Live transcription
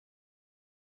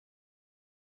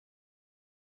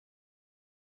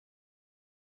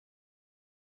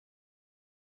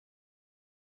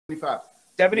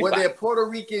75. Were 75. there Puerto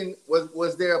Rican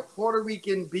was there a Puerto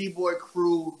Rican b-boy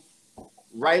crew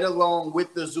right along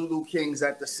with the Zulu Kings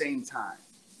at the same time?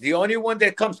 The only one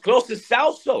that comes close is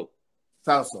SalSoul.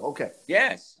 SalSoul, okay.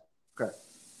 Yes. Okay.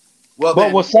 Well But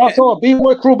then, was SalSoul a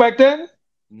B-boy crew back then?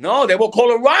 No, they were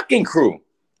called a rocking crew.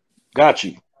 Got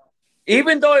you.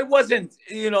 Even though it wasn't,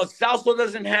 SalSoul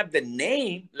doesn't have the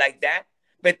name like that,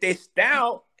 but their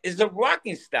style is a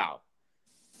rocking style.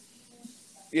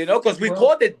 Because we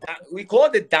called it down, we call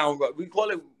it,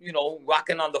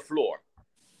 rocking on the floor.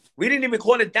 We didn't even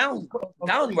call it down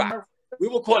rock. We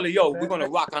will call it, we're gonna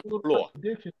rock on the floor.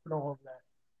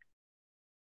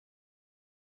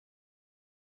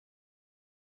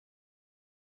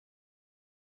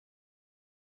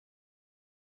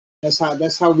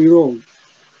 That's how we roll.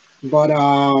 But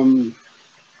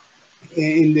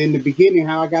in the beginning,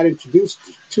 how I got introduced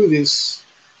to this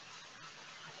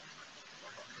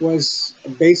was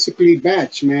basically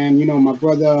Batch, man. My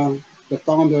brother, the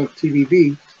founder of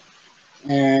TBB,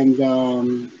 and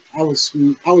I was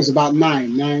about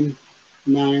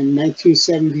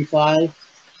 1975,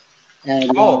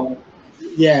 and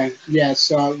yeah.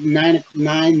 So 10.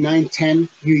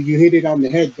 You hit it on the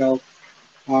head, though.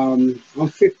 I'm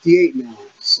 58 now,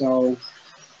 so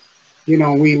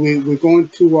we're going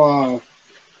to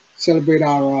celebrate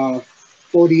our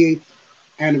 48th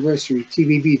anniversary.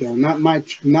 TBB, though, not my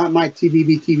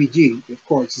TBB TBG. Of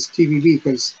course, it's TBB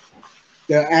because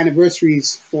the anniversary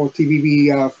is for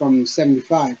TBB from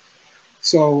 '75.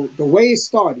 So the way it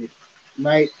started,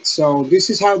 right? So this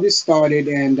is how this started,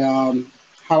 and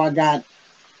how I got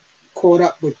caught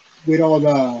up with all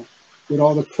the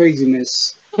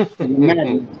craziness and the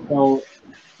madness. So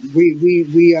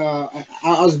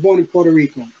I was born in Puerto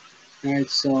Rico, right?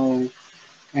 So,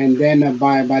 and then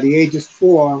by the age of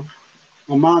 4,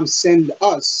 my mom sent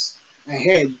us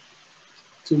ahead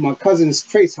to my cousin's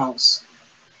Trace house,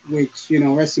 which,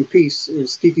 rest in peace, it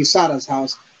was Titi Sada's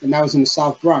house, and that was in the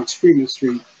South Bronx, Freeman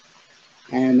Street.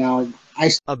 And A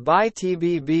by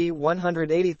TBB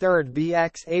 183rd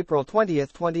BX April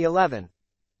 20th, 2011.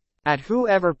 At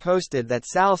whoever posted that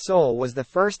SalSoul was the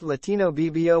first Latino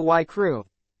bboy crew.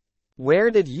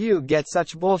 Where did you get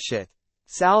such bullshit?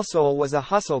 SalSoul was a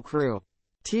hustle crew.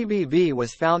 TBB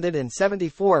was founded in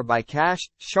 '74 by Cash,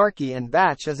 Sharky and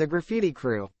Batch as a graffiti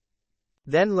crew.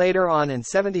 Then later on in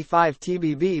 '75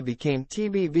 TBB became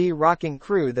TBB Rocking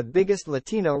Crew, the biggest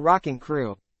Latino rocking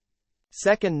crew.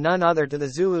 Second none other to the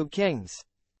Zulu Kings.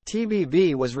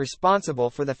 TBB was responsible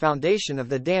for the foundation of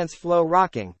the dance flow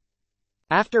rocking.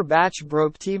 After Batch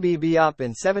broke TBB up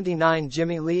in '79,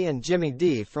 Jimmy Lee and Jimmy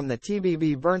D from the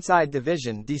TBB Burnside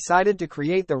division decided to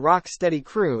create the Rock Steady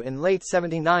crew in late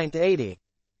 '79 to '80.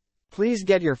 Please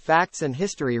get your facts and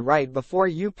history right before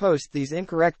you post these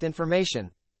incorrect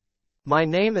information. My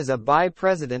name is Abai,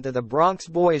 president of the Bronx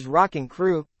Boys Rocking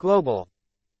Crew, Global.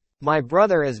 My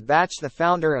brother is Batch, the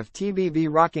founder of TBB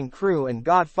Rocking Crew and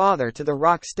godfather to the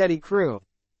Rock Steady crew.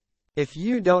 If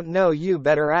you don't know, you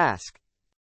better ask.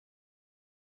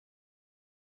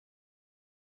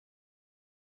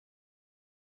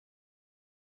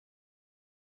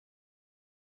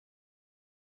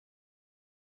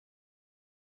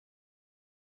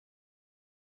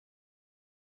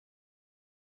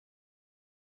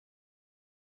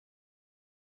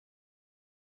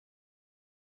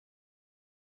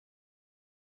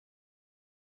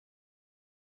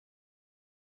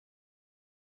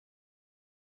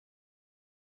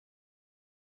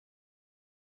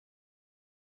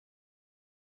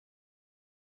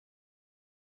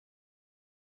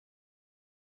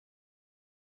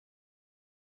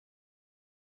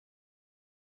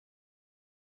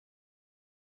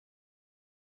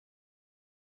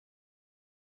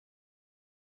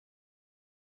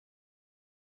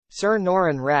 Sir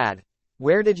Noran Rad.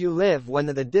 Where did you live when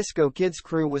the Disco Kids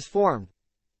crew was formed?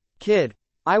 Kid.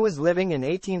 I was living in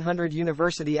 1800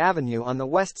 University Avenue on the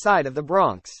west side of the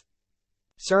Bronx.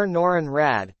 Sir Noran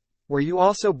Rad. Were you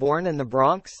also born in the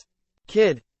Bronx?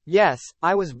 Kid. Yes,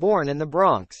 I was born in the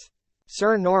Bronx.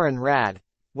 Sir Noran Rad.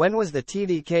 When was the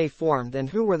TDK formed and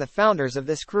who were the founders of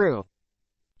this crew?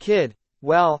 Kid.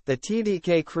 Well, the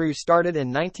TDK crew started in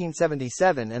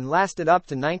 1977 and lasted up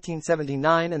to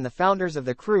 1979, and the founders of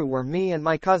the crew were me and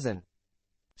my cousin.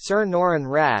 Sir Noran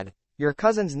Rad. Your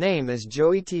cousin's name is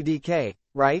Joey TDK,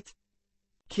 right?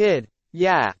 Kid.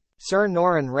 Yeah. Sir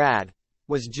Noran Rad.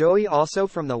 Was Joey also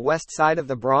from the west side of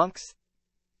the Bronx?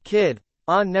 Kid.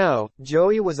 No,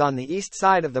 Joey was on the east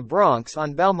side of the Bronx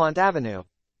on Belmont Avenue.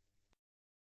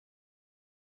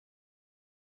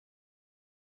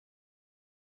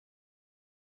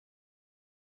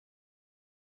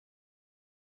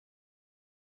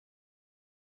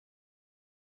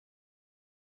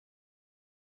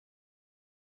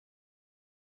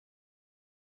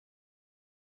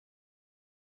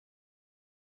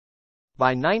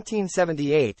 By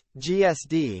 1978,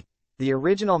 GSD, the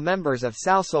original members of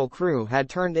SalSoul crew had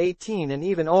turned 18 and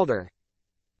even older.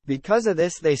 Because of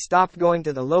this they stopped going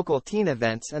to the local teen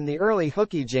events and the early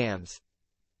hooky jams.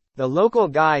 The local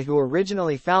guy who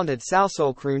originally founded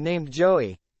SalSoul crew named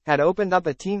Joey, had opened up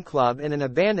a teen club in an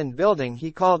abandoned building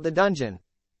he called the Dungeon.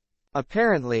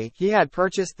 Apparently, he had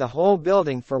purchased the whole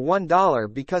building for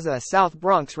 $1 because of a South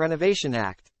Bronx Renovation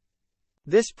Act.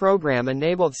 This program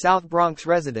enabled South Bronx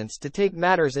residents to take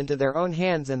matters into their own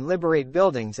hands and liberate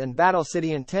buildings and battle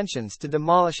city intentions to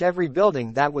demolish every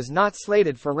building that was not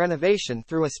slated for renovation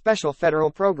through a special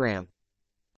federal program.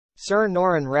 Sir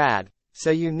Norin Rad,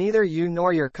 so neither you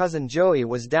nor your cousin Joey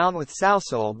was down with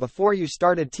SalSoul before you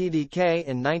started TDK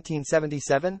in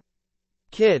 1977?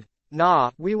 Kid, nah,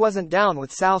 we wasn't down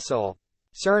with SalSoul.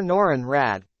 Sir Norin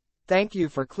Rad. Thank you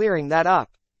for clearing that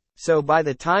up. So by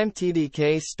the time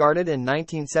TDK started in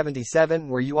 1977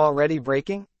 were you already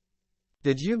breaking?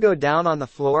 Did you go down on the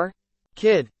floor?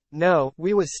 Kid, no,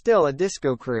 we was still a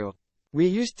disco crew. We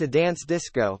used to dance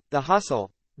disco, the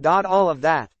hustle, all of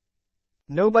that.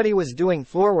 Nobody was doing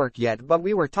floor work yet but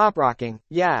we were top rocking,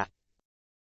 yeah.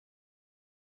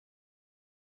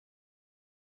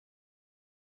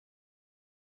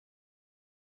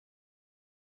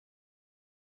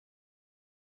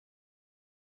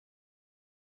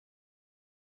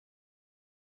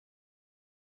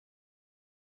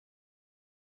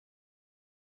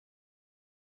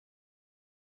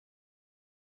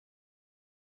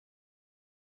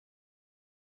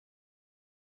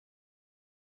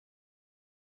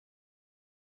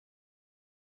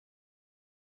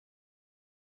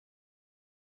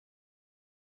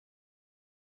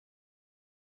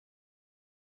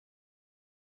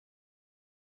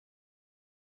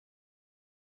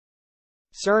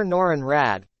 Sir Norin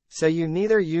Rad, so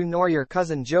neither you nor your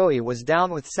cousin Joey was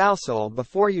down with SalSoul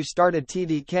before you started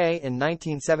TDK in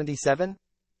 1977?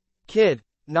 Kid,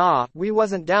 nah, we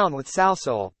wasn't down with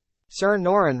SalSoul. Sir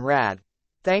Norin Rad.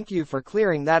 Thank you for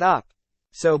clearing that up.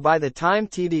 So by the time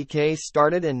TDK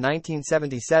started in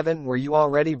 1977 were you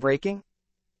already breaking?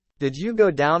 Did you go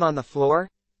down on the floor?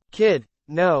 Kid,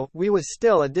 no, we was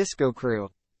still a disco crew.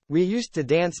 We used to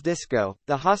dance disco,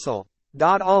 the hustle,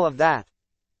 all of that.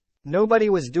 Nobody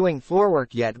was doing floor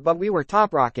work yet but we were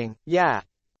top rocking, yeah.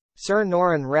 Sir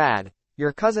Norin Rad,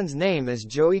 your cousin's name is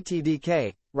Joey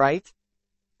TDK, right?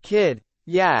 Kid,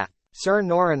 yeah. Sir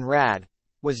Norin Rad.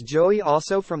 Was Joey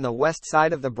also from the west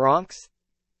side of the Bronx?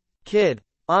 Kid,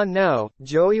 no,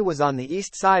 Joey was on the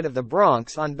east side of the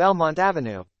Bronx on Belmont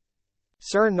Avenue.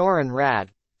 Sir Norin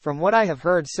Rad. From what I have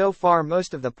heard so far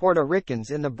most of the Puerto Ricans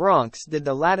in the Bronx did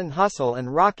the Latin hustle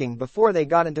and rocking before they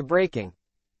got into breaking.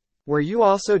 Were you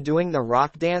also doing the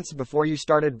rock dance before you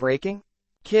started breaking?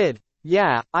 Kid,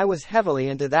 yeah, I was heavily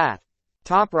into that.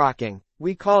 Top rocking,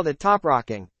 we called it top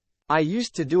rocking. I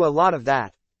used to do a lot of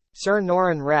that. Sir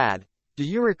Norin Rad, do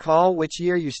you recall which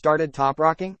year you started top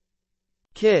rocking?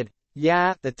 Kid,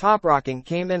 yeah, the top rocking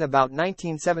came in about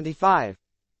 1975.